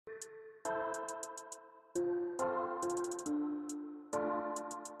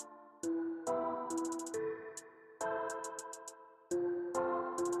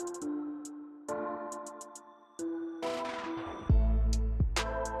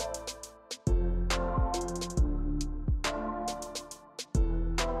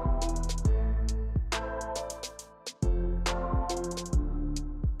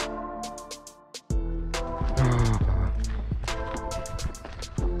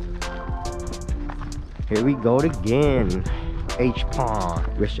Here we go again. H pond.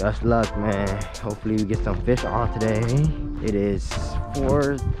 Wish us luck, man. Hopefully we get some fish on today. It is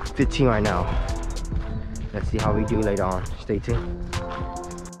 4:15 right now. Let's see how we do later on. Stay tuned.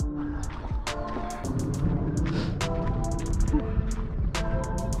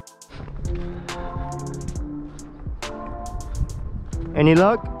 Any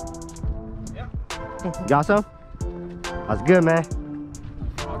luck? Yeah. Got some? That's good, man.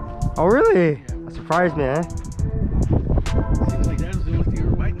 Oh, really? That surprised me, man. Seems like that was the only thing you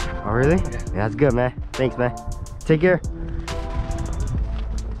were biting. Oh, really? Yeah, that's good, man. Thanks, man. Take care.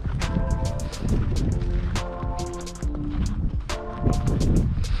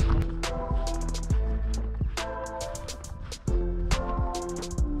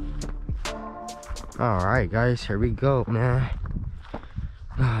 All right, guys, here we go, man.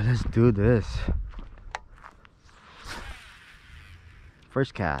 Let's do this.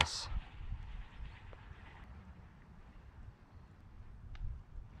 First cast.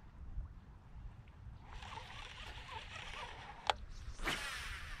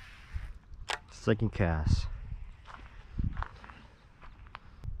 Second cast.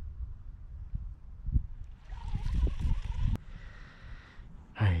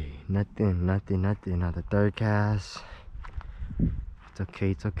 Hey, nothing. Now the third cast. It's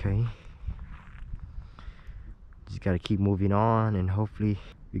okay, it's okay. Just gotta keep moving on and hopefully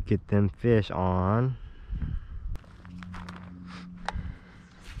we get them fish on.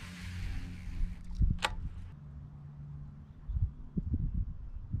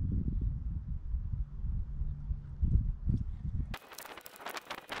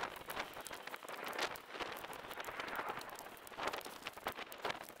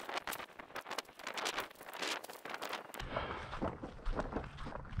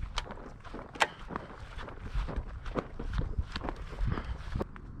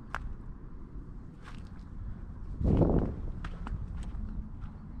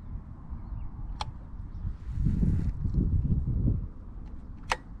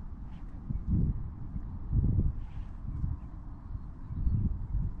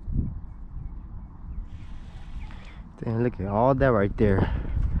 Damn, look at all that right there.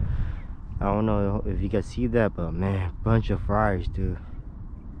 I don't know if you can see that, but man, bunch of fries, dude.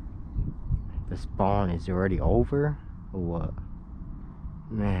 The spawn is already over or what?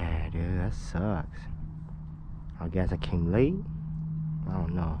 Man, dude, that sucks. I guess I came late. I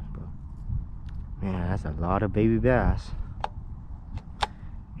don't know, but man, that's a lot of baby bass.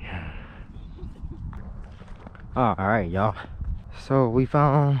 Yeah. All right, y'all. So we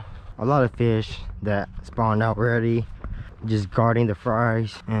found a lot of fish that spawned out already, just guarding the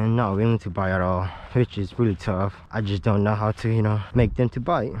fries and not willing to bite at all, which is really tough. I just don't know how to, you know, make them to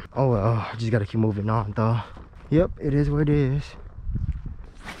bite. Oh well, just gotta keep moving on though. Yep, it is what it is.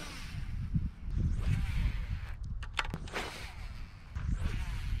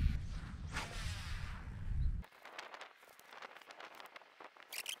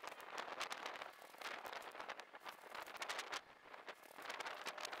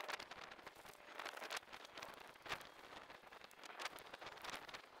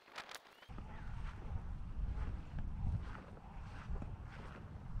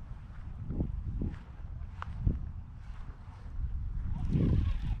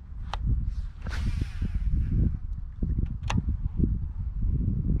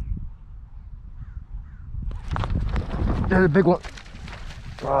 There's a big one.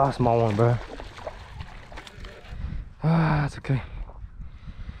 Ah, small one, bro. Ah, it's okay.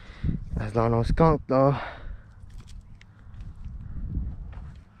 That's not no skunk though.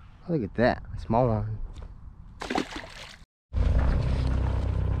 Look at that, small one.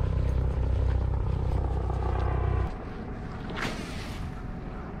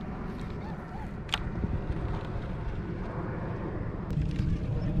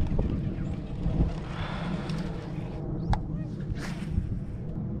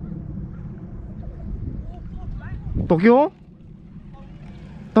 Tokyo?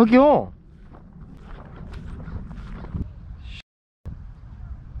 Tokyo?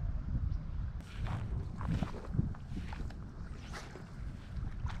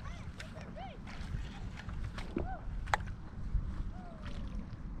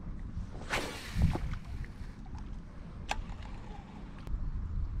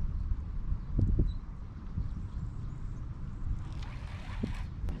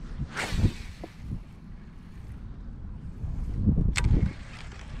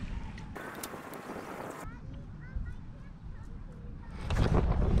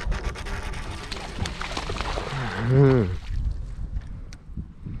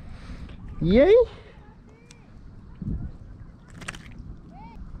 Yay!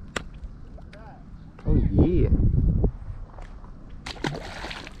 Oh yeah.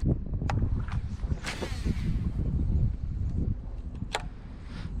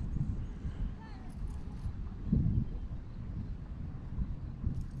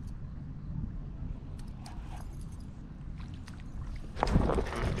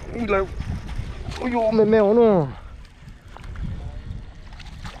 Like, ôi dồi, mèo mèo nữa.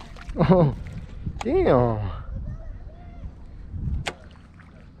 Oh, damn.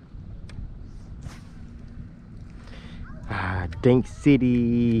 Ah, Dank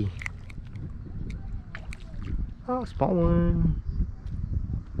City. Oh, spawn one.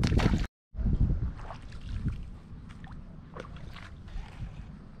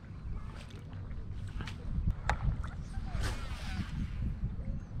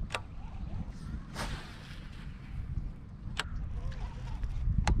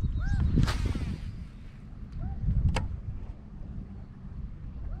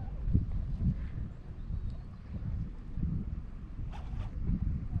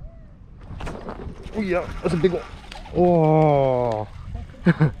 Oh yeah, that's a big one. Oh.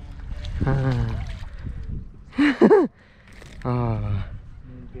 Ah.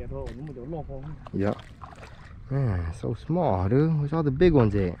 Yeah. Man, so small, dude. Where's all the big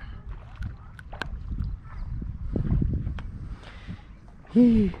ones at?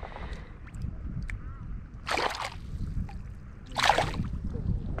 Hee.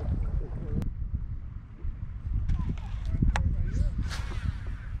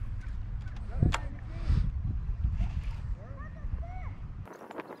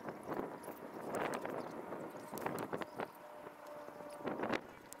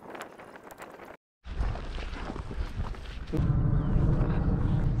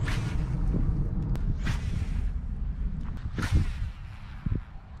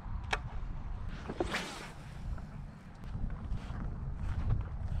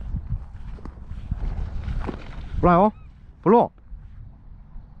 Fly on. Pull on.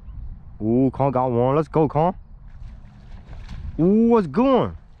 Ooh, Con got one. Let's go, Con. Ooh, what's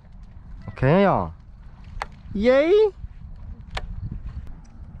going? Okay, y'all. Yay.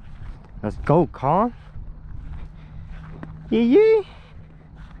 Let's go, Con. Yay, yay.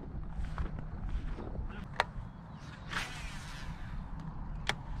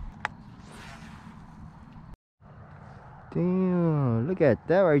 Damn, look at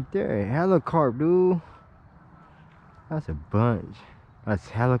that right there. Hella carp, dude. That's a bunch. That's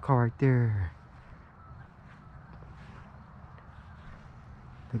hella carp right there.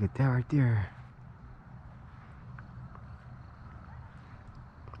 Look at that right there.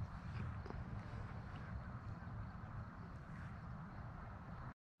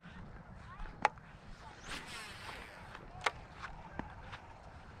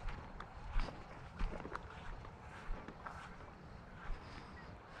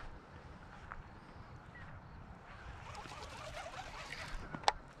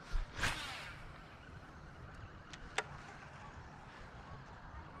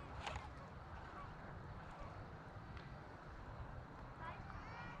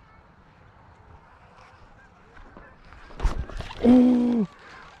 Oh,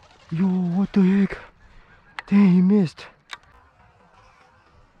 yo, what the heck? Dang, he missed.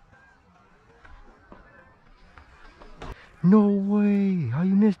 No way. How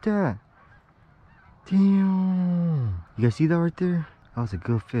you missed that? Damn. You guys see that right there? That was a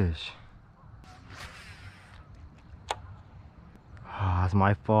good fish. Ah, it's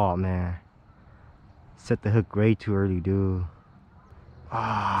my fault, man. Set the hook way too early, dude.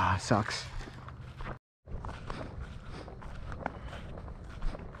 Ah, sucks.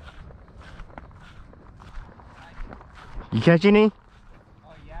 You catch any?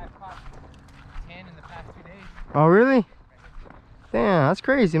 Oh yeah, I caught 10 in the past 2 days. Oh, really? Damn, that's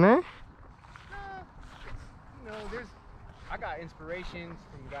crazy, man. You know, I got inspirations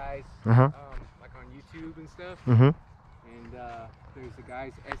from guys like on YouTube and stuff. And there's the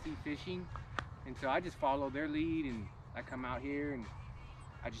guys SE Fishing, and so I just follow their lead, and I come out here and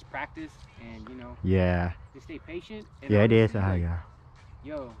I just practice, and you know, Yeah. just stay patient. And Yeah, it is. honestly, like, Yeah.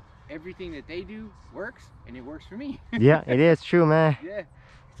 yo, everything that they do works, and it works for me. Yeah, it is true, man. Yeah.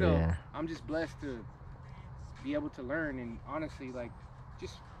 So Yeah. I'm just blessed to be able to learn, and honestly, like,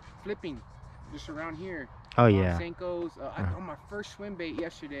 just flipping just around here. Oh yeah. Senkos. On my first swim bait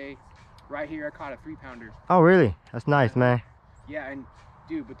yesterday, right here, I caught a 3-pounder. Oh really? That's nice, man. Yeah, and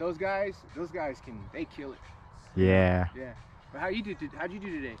dude, but those guys they kill it. Yeah. Yeah. But how'd you do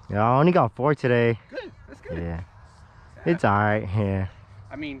today? Yeah, I only got 4 today. Good. That's good. Yeah. It's alright. Yeah.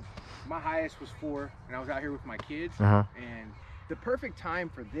 I mean, my highest was 4, and I was out here with my kids. Uh-huh. And the perfect time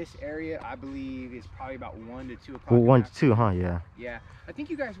for this area, I believe, is probably about 1 to 2 o'clock. Well, 1 to 2, huh? Yeah. Yeah. I think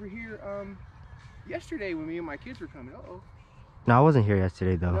you guys were here yesterday when me and my kids were coming. Uh-oh. No, I wasn't here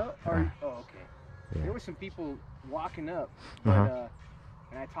yesterday though. No? Oh, okay. Yeah. There were some people walking up, but,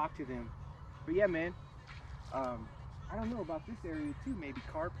 and I talked to them. But yeah, man, I don't know about this area too, maybe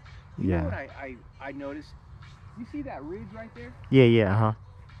carp. You know what I noticed? You see that ridge right there? Yeah.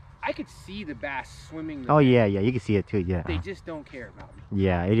 I could see the bass swimming. Oh yeah, you can see it too. Yeah. They just don't care about me.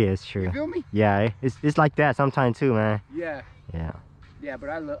 Yeah, it is true. You feel me? Yeah, it's like that sometimes too, man. Yeah. Yeah. Yeah, but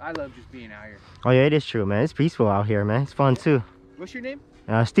I love just being out here. Oh yeah, it is true, man. It's peaceful out here, man. It's fun too. What's your name?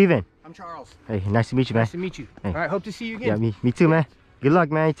 Steven. I'm Charles. Hey, nice to meet you, man. Nice to meet you. Hey. All right, hope to see you again. Yeah, me too, man. Good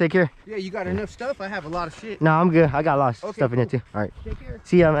luck, man. You take care. Yeah, you got enough stuff? I have a lot of shit. No, I'm good. I got a lot of stuff in there too. All right. Take care.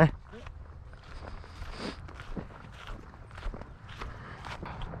 See ya, man.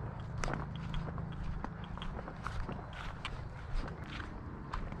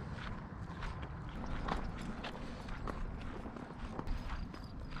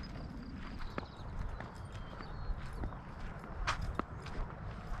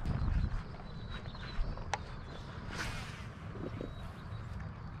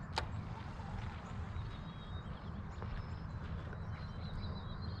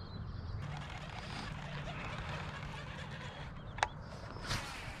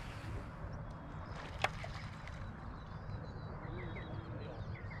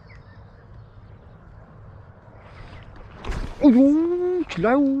 Oh呦，起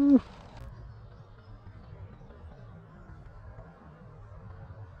来哦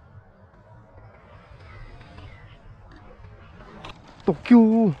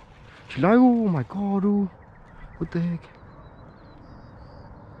！Tokyo， 起来哦 ！Oh my god， what the heck？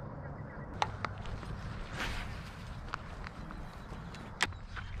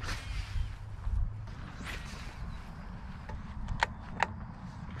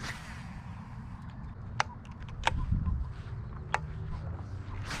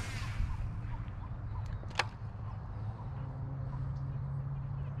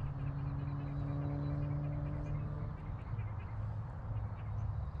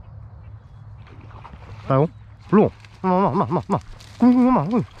 来哦，look， 妈，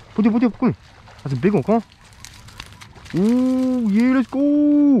滚，不对，滚 ，that's a big one， come on。Oh yeah, let's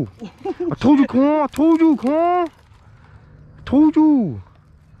go! I told you, come on! Told you!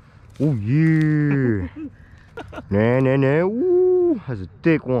 Oh yeah! Nah. Ooh, that's a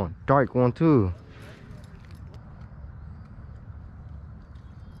thick one, dark one too.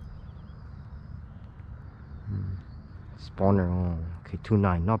 Spawner on. Okay,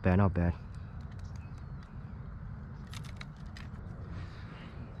 2.9, not bad.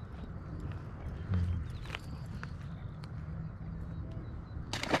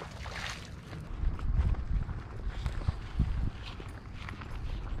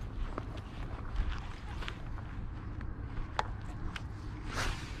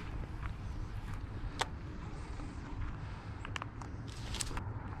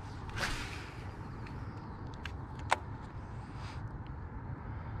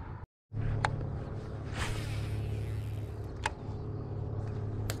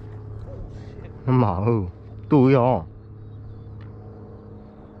 Mà tôi à.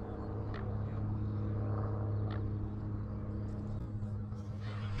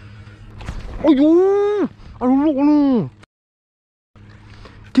 Ôi dồi, nó lộ luôn.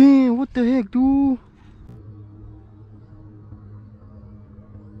 Damn, what the heck, dude?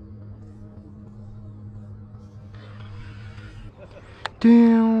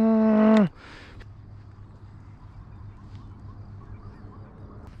 Damn.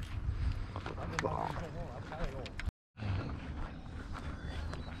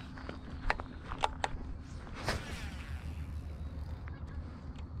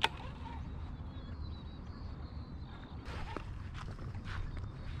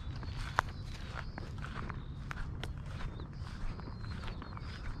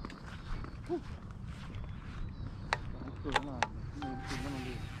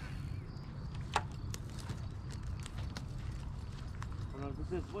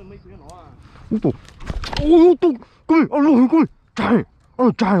 또, 또, 꼬미, 꼬미, 잘,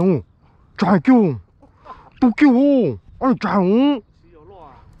 잘, 끼워, 또 끼워, 잘,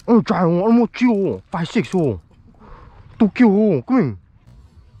 잘, 뭐 끼워, 5, 6, 또 끼워, 꼬미.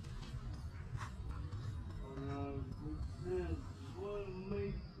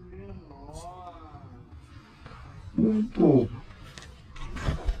 또.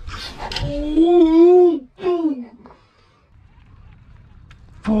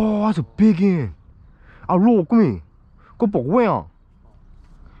 Oh, that's a big one. Lô, come go back where?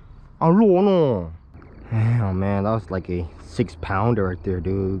 Lô, no. Oh man, that was like a 6-pounder right there,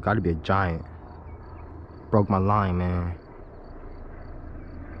 dude. Gotta be a giant. Broke my line, man.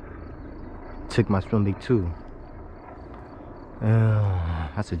 took my swim bait too.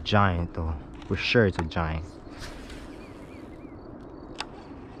 That's a giant though. For sure it's a giant.